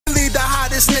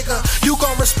this nigga. You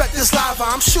gon' respect this lava.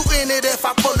 I'm shooting it if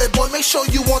I pull it, boy. Make sure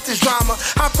you want this drama.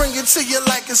 I bring it to you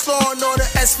like it's Law and Order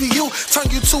SVU.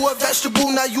 Turn you to a vegetable,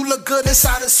 now you look good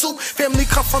inside a soup. Family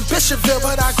come from Bishopville,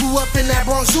 but I grew up in that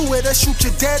Bronx Zoo where they shoot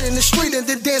you dead in the street and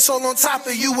then dance all on top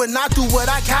of you. And I do what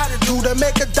I gotta do to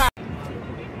make a die.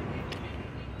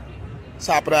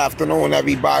 Top of the afternoon,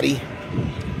 everybody.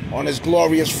 On this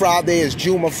glorious Friday, it's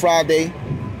Juma Friday.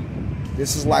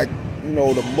 This is like, you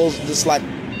know, this is like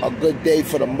a good day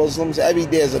for the Muslims. Every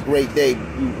day is a great day,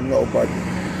 you know, but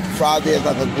Friday is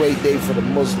like a great day for the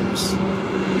Muslims.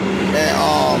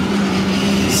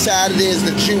 And Saturday is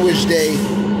the Jewish day,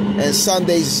 and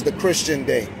Sundays is the Christian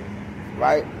day,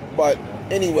 right? But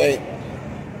anyway,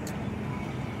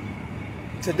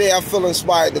 today I feel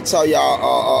inspired to tell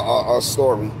y'all a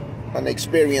story, an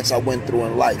experience I went through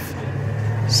in life.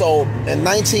 So in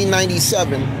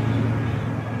 1997,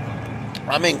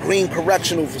 I'm in Green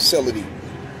Correctional Facility.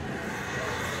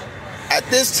 At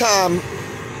this time,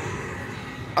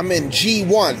 I'm in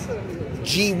G1.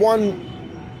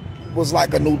 G1 was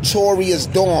like a notorious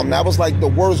dorm. That was like the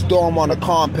worst dorm on the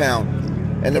compound.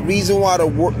 And the reason why the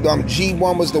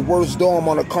G1 was the worst dorm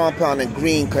on the compound in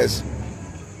Green, because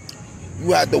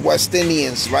you had the West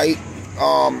Indians, right?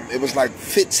 It was like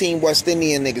 15 West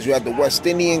Indian niggas. You had the West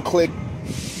Indian clique,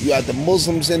 you had the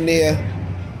Muslims in there,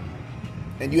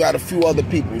 and you had a few other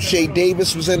people. Shay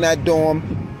Davis was in that dorm.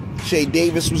 Shay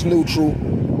Davis was neutral.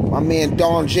 My man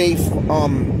Don Dre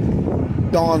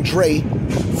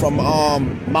from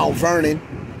Mount Vernon,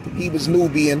 he was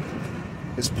Nubian.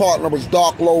 His partner was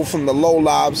Dark Low from the Low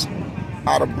Lives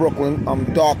out of Brooklyn.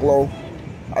 Dark Low.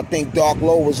 I think Dark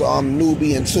Low was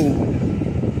Nubian too.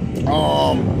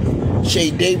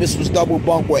 Shay Davis was double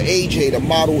bunk with AJ, the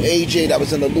model AJ that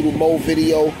was in the Little Mo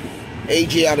video.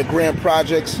 AJ out of Grand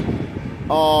Projects.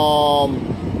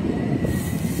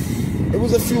 There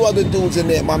was a few other dudes in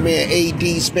there. My man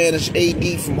AD, Spanish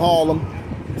AD from Harlem,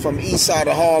 from east side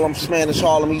of Harlem, Spanish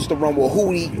Harlem. He used to run with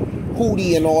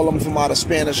Hootie and all them from out of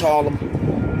Spanish Harlem.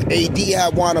 AD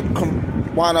had wound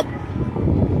up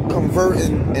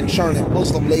converting and turning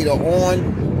Muslim later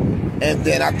on. And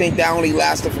then I think that only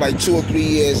lasted for like 2 or 3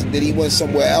 years. Then he went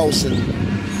somewhere else and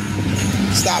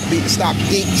stopped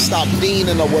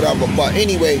deaning or whatever. But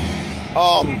anyway,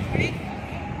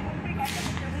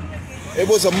 it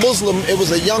was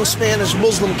a young Spanish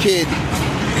Muslim kid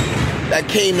that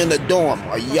came in the dorm.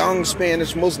 A young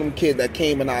Spanish Muslim kid that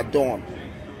came in our dorm.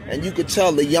 And you could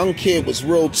tell the young kid was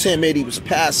real timid. He was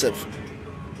passive,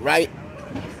 right?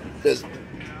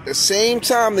 The same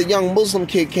time the young Muslim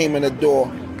kid came in our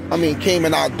dorm,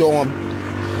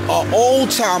 an old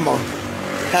timer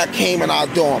had came in our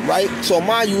dorm, right? So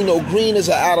mind you, Green is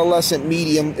an adolescent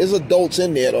medium. There's adults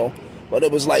in there though, but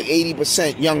it was like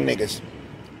 80% young niggas.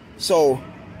 So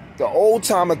the old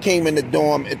timer came in the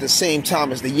dorm at the same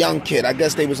time as the young kid. I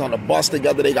guess they was on a bus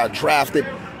together. They got drafted.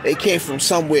 They came from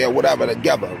somewhere, whatever,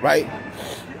 together, right?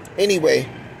 Anyway,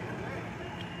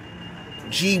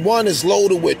 G1 is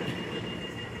loaded with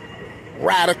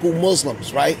radical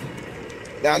Muslims, right?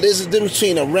 Now, there's a difference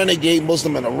between a renegade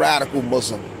Muslim and a radical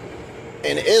Muslim.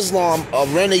 In Islam, a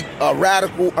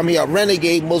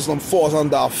renegade Muslim falls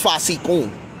under a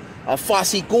fasiqun. A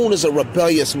fasiqun is a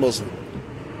rebellious Muslim,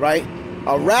 right?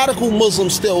 A radical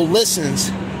Muslim still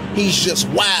listens. He's just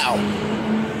wild.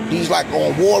 He's like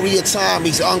on warrior time.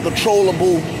 He's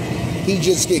uncontrollable. He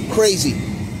just get crazy.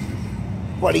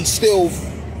 But he's still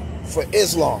for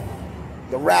Islam,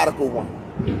 the radical one.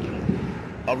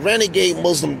 A renegade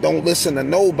Muslim don't listen to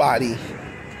nobody,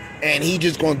 and he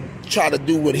just gonna try to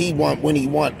do what he want when he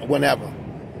want, whenever,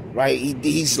 right?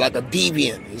 He's like a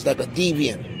deviant. He's like a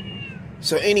deviant.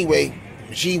 So anyway,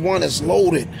 G1 is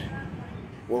loaded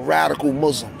with radical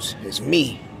Muslims. It's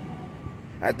me.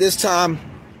 At this time,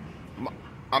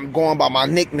 I'm going by my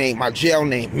nickname, my jail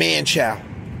name, Man-Child.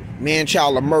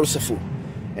 Man-Child the Merciful.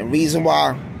 And reason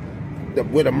why,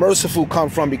 where the Merciful come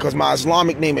from, because my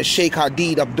Islamic name is Sheikh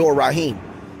Hadid Abdur Rahim.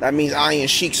 That means Iron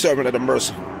Sheikh, servant of the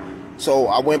Merciful. So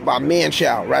I went by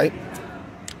Man-Child, right?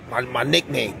 My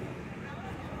nickname.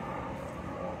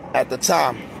 At the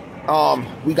time.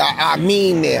 We got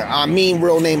Amin there. Amin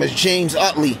real name is James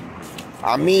Utley.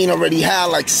 Amin already had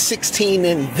like 16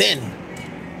 in then.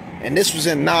 And this was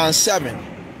in 9-7.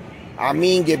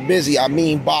 Amin get busy.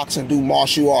 Amin box and do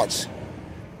martial arts.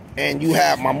 And you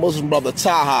have my Muslim brother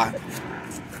Taha.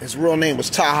 His real name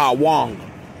was Taha Wong.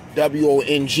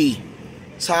 W-O-N-G.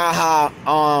 Taha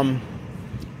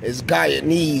is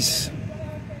Guyanese,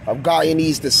 of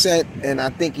Guyanese descent, and I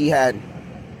think he had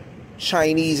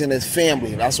Chinese in his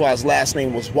family. That's why his last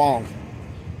name was Wong.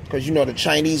 Because, the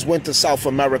Chinese went to South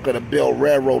America to build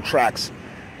railroad tracks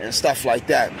and stuff like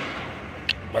that.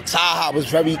 But Taha was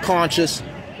very conscious,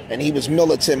 and he was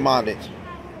militant minded.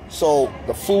 So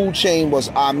the food chain was,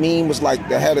 Amin was like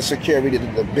the head of security,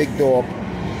 the big dog.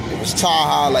 It was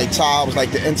Taha, like Taha was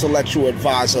like the intellectual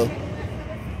advisor.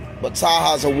 But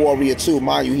Taha's a warrior too,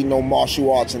 mind you, he know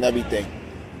martial arts and everything.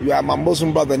 You have my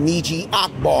Muslim brother Niji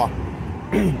Akbar.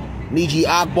 Niji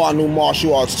Akbar knew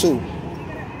martial arts too.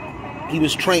 He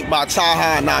was trained by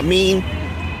Taha and Amin,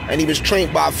 and he was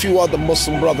trained by a few other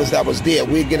Muslim brothers that was there.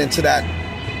 We'll get into that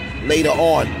later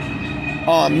on.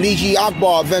 Niji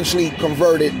Akbar eventually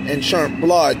converted and churned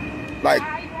blood like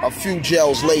a few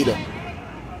jails later.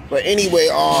 But anyway,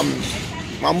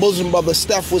 my Muslim brother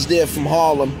Steph was there from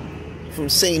Harlem, from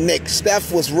St. Nick.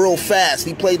 Steph was real fast.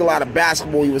 He played a lot of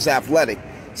basketball. He was athletic.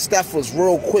 Steph was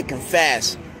real quick and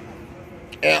fast.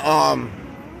 And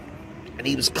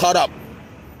he was cut up.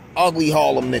 Ugly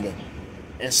Harlem nigga.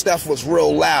 And Steph was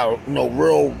real loud, you know,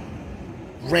 real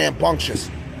rambunctious.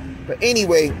 But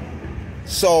anyway,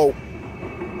 so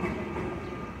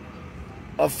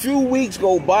a few weeks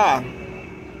go by,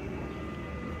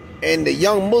 and the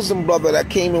young Muslim brother that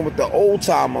came in with the old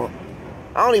timer,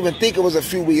 I don't even think it was a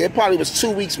few weeks. It probably was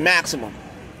 2 weeks maximum.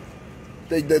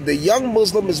 The young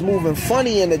Muslim is moving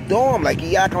funny in the dorm, like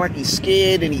he acting like he's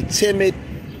scared and he's timid.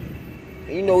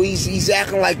 You know, he's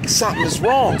acting like something is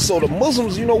wrong. So the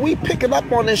Muslims, you know, we picking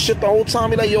up on this shit the whole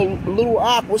time. He like, yo, little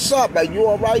Ak, what's up? Like, you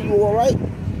all right? You all right?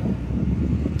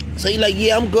 So he like,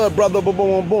 yeah, I'm good, brother. Boom,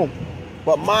 boom, boom, boom.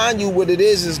 But mind you, what it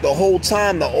is the whole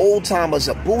time the old timer's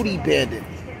a booty bandit.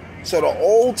 So the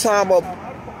old timer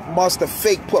must have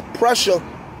fake put pressure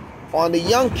on the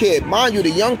young kid. Mind you, the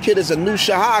young kid is a new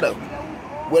Shahada.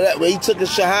 Where he took his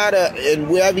Shahada and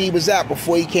wherever he was at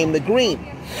before he came to Green.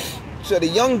 So the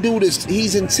young dude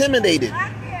he's intimidated.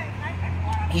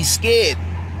 He's scared.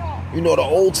 You know, the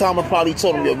old timer probably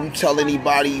told him, yo, if you tell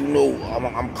anybody, you know,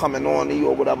 I'm coming on to you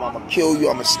or whatever, I'm gonna kill you,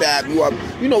 I'm gonna stab you.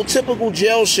 You know, typical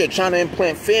jail shit, trying to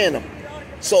implant fear in them.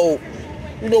 So,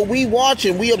 you know, we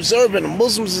watching, we observing, the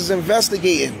Muslims is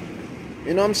investigating.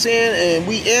 You know what I'm saying? And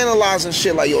we analyzing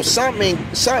shit like, yo, something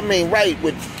ain't right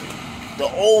with the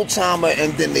old timer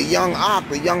and then the young Ak.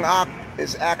 The young Ak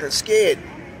is acting scared.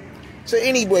 So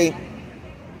anyway,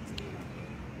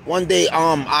 one day,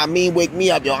 Amin wake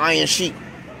me up, yo, Iron Sheik,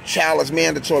 chow is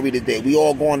mandatory today. We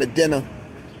all going to dinner.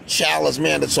 Chow is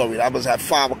mandatory. That was at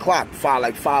 5 o'clock,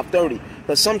 5:30.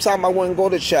 But sometimes I wouldn't go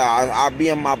to chow. I'd be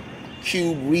in my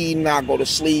cube reading, I'd go to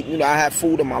sleep. You know, I had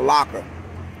food in my locker.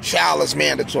 Chow is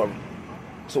mandatory.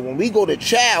 So when we go to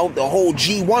chow, the whole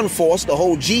G1 force, the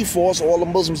whole G force, all the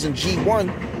Muslims in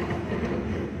G1,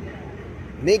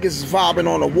 niggas is vibing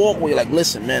on the walkway like,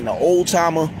 listen, man, the old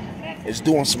timer is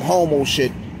doing some homo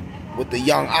shit with the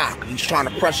young Ak. He's trying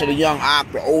to pressure the young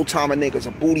Ak. The old timer nigga's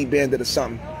a booty bandit or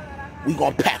something. We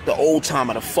gonna pack the old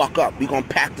timer the fuck up. We gonna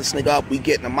pack this nigga up. We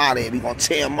getting him out of here. We gonna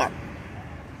tear him up.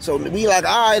 So we like,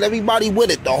 all right, everybody with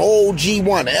it. The whole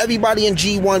G1. Everybody in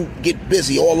G1 get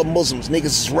busy. All the Muslims. Niggas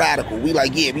is radical. We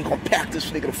like, yeah, we gonna pack this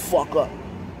nigga the fuck up.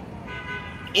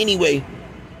 Anyway,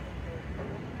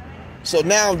 so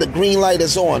now the green light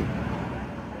is on.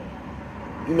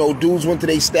 You know, dudes went to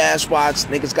their stash spots.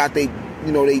 Niggas got they,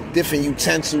 you know, they different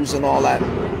utensils and all that.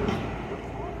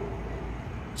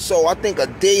 So I think a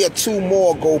day or two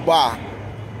more go by.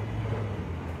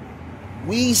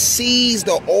 We sees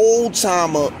the old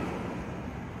timer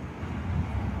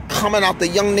coming out the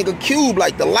young nigga cube,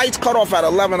 like the lights cut off at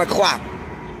 11 o'clock.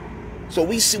 So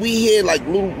we hear like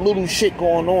little shit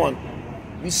going on.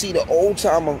 We see the old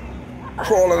timer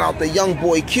crawling out the young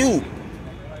boy cube,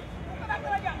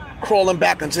 crawling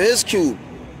back into his cube.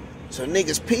 So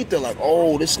niggas peeped, they're like,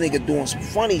 oh, this nigga doing some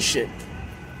funny shit.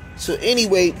 So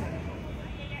anyway,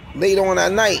 later on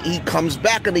that night, he comes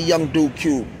back in the young dude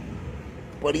cube,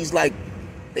 but he's like,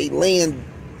 he's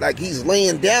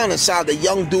laying down inside the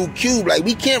young dude cube. Like,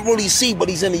 we can't really see, but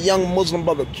he's in the young Muslim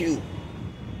brother cube.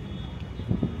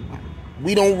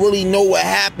 We don't really know what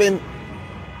happened.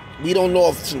 We don't know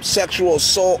if some sexual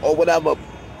assault or whatever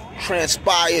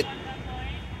transpired,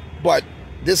 but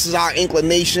this is our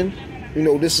inclination. You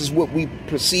know, this is what we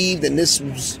perceived, and this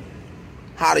was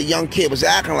how the young kid was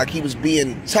acting, like he was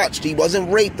being touched. He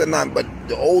wasn't raped or nothing, but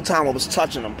the old timer was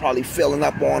touching him, probably filling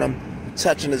up on him,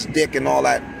 touching his dick and all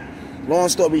that. Long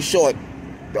story short,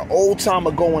 the old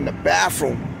timer go in the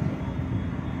bathroom,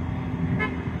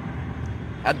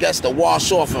 I guess, to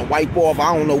wash off and wipe off.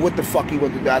 I don't know what the fuck he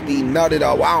was doing. He nutted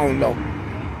up. I don't know.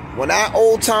 When that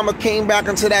old timer came back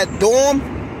into that dorm,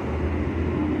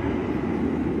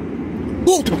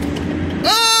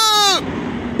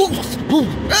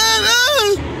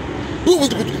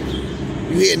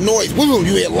 you hear noise. You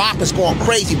hear lockers going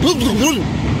crazy. You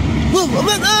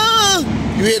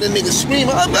You hear the nigga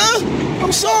screaming,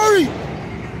 I'm sorry.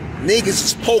 Niggas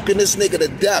is poking this nigga to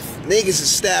death. Niggas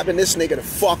is stabbing this nigga to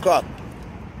fuck up.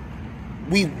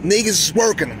 Niggas is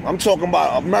working him. I'm talking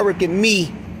about American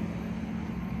Me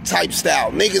type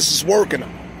style. Niggas is working him.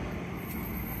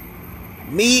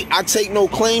 Me, I take no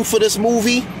claim for this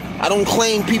movie. I don't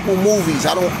claim people movies.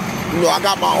 I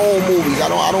got my own movies.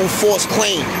 I don't force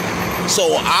claim.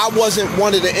 So I wasn't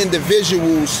one of the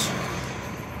individuals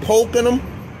poking them,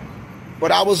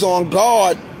 but I was on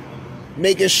guard,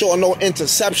 making sure no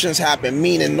interceptions happen,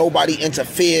 meaning nobody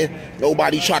interfered,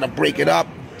 nobody try to break it up.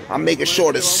 I'm making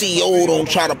sure the CO don't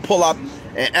try to pull up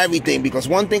and everything, because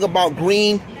one thing about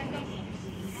Green,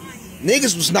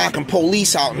 niggas was knocking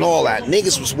police out and all that.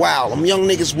 Niggas was wild. Them young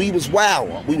niggas, we was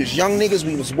wild. We was young niggas,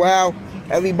 we was wild.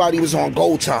 Everybody was on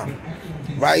go time,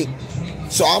 right?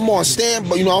 So I'm on stand,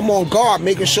 but I'm on guard,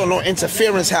 making sure no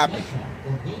interference happen.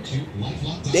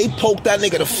 They poked that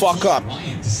nigga the fuck up.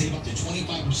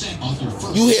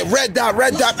 You hear red dot,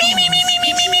 red dot,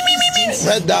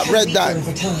 red dot, red dot.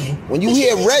 When you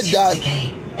hear red dot,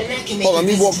 hold on, let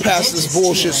me walk past this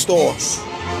bullshit store.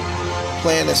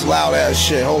 Playing this loud ass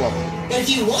shit, hold on. But if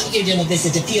you want your dinner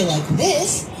visit to feel like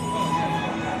this,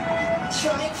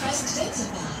 try Press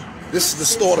Intensify. This is the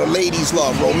store the ladies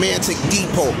love, Romantic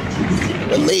Depot.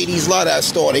 The ladies love that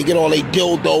store. They get all their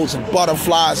dildos and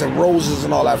butterflies and roses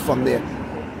and all that from there.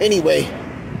 Anyway,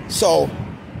 so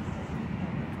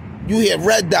you hear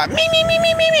red dot,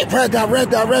 red dot, red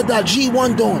dot, red dot,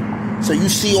 G1 doing. So you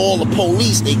see all the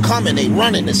police, they coming, they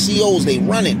running, the COs, they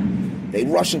running. They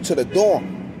rushing to the door.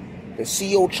 The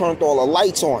CO turned all the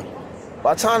lights on.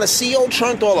 By the time the CO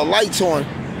turned all the lights on,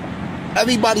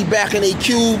 everybody back in their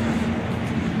cube,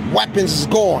 weapons is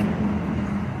gone.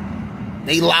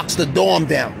 They locks the dorm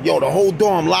down. Yo, the whole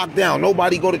dorm locked down.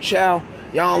 Nobody go to chow.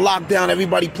 Y'all on lockdown.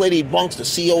 Everybody play their bunks. The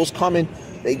CO's coming.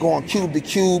 They going cube to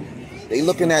cube. They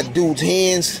looking at dude's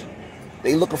hands.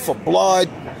 They looking for blood.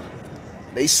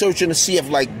 They searching to see if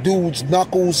like dude's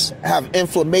knuckles have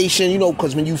inflammation.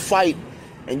 Because when you fight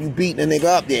and you beat the nigga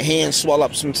up, their hands swell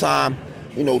up sometime.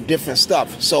 Different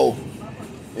stuff. So,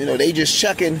 they just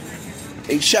checking.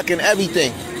 They checking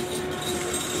everything.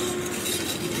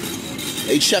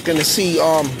 They checking to see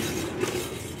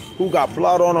who got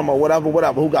blood on them or whatever,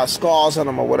 who got scars on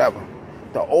them or whatever.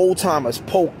 The old timers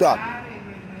poked up.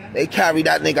 They carried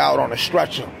that nigga out on a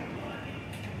stretcher.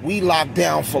 We locked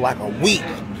down for like a week.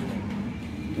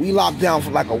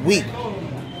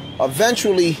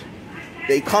 Eventually,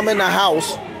 they come in the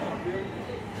house.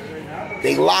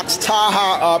 They locks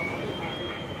Taha up.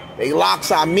 They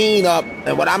locks Amin up.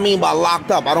 And what I mean by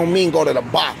locked up, I don't mean go to the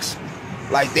box.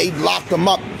 Like they locked them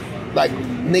up. Like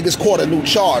niggas caught a new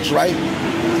charge, right?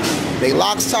 They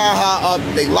locks Taha up.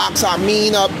 They locks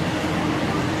Amin up.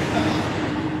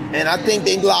 And I think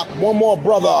they locked one more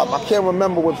brother up. I can't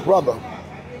remember which brother.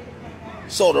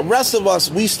 So the rest of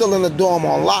us, we still in the dorm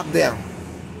on lockdown.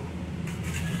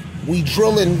 We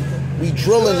drilling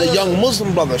the young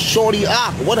Muslim brother, Shorty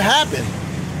Ak. What happened?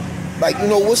 Like,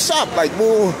 what's up? Like,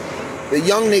 well, the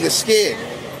young nigga scared.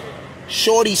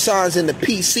 Shorty signs in the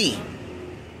PC.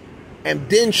 And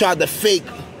then tried to fake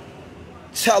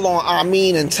tell on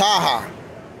Amin and Taha.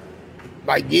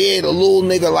 Like, yeah, the little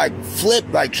nigga, like,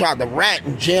 flipped, like, tried to rat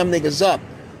and jam niggas up.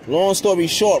 Long story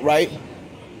short, right?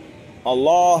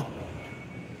 Allah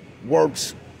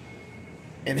works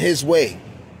in his way.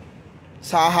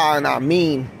 Taha and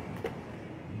Amin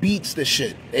beats the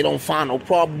shit. They don't find no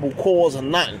probable cause or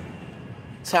nothing.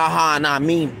 Taha and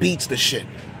Amin beats the shit.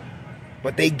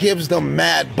 But they gives them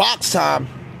mad box time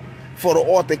for the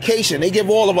altercation. They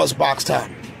give all of us box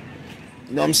time.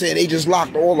 You know what I'm saying? They just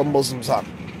locked all the Muslims up.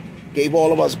 Gave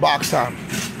all of us box time.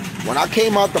 When I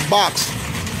came out the box,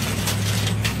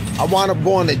 I wound up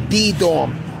going to D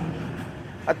dorm.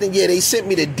 I think, yeah, they sent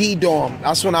me to D dorm.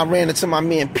 That's when I ran into my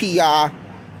man P.I.,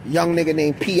 young nigga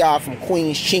named P.I. from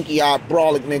Queens, chinky-eyed,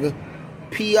 brolic nigga.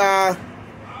 P.I.,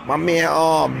 my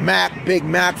man Mac, Big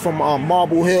Mac from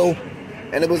Marble Hill,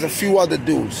 and there was a few other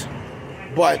dudes.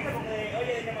 But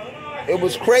it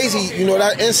was crazy,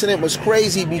 that incident was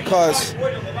crazy because,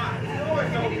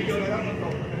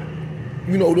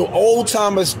 the old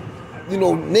timers,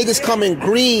 niggas come in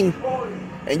green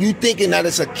and you thinking that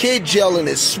it's a kid jail and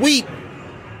it's sweet.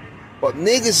 But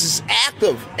niggas is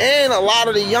active, and a lot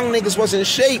of the young niggas was in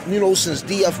shape, since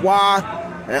DFY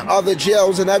and other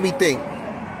jails and everything.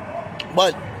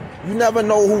 But you never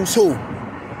know who's who.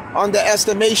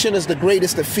 Underestimation is the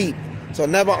greatest defeat. So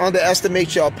never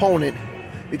underestimate your opponent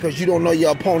because you don't know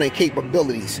your opponent's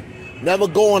capabilities. Never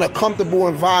go in a comfortable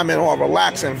environment or a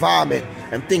relaxed environment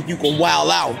and think you can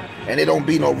wild out and there don't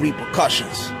be no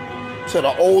repercussions. So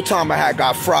the old timer had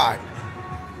got fried.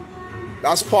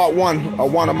 That's part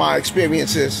one of my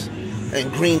experiences in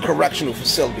Green Correctional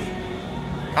Facility.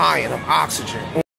 Iron, oxygen.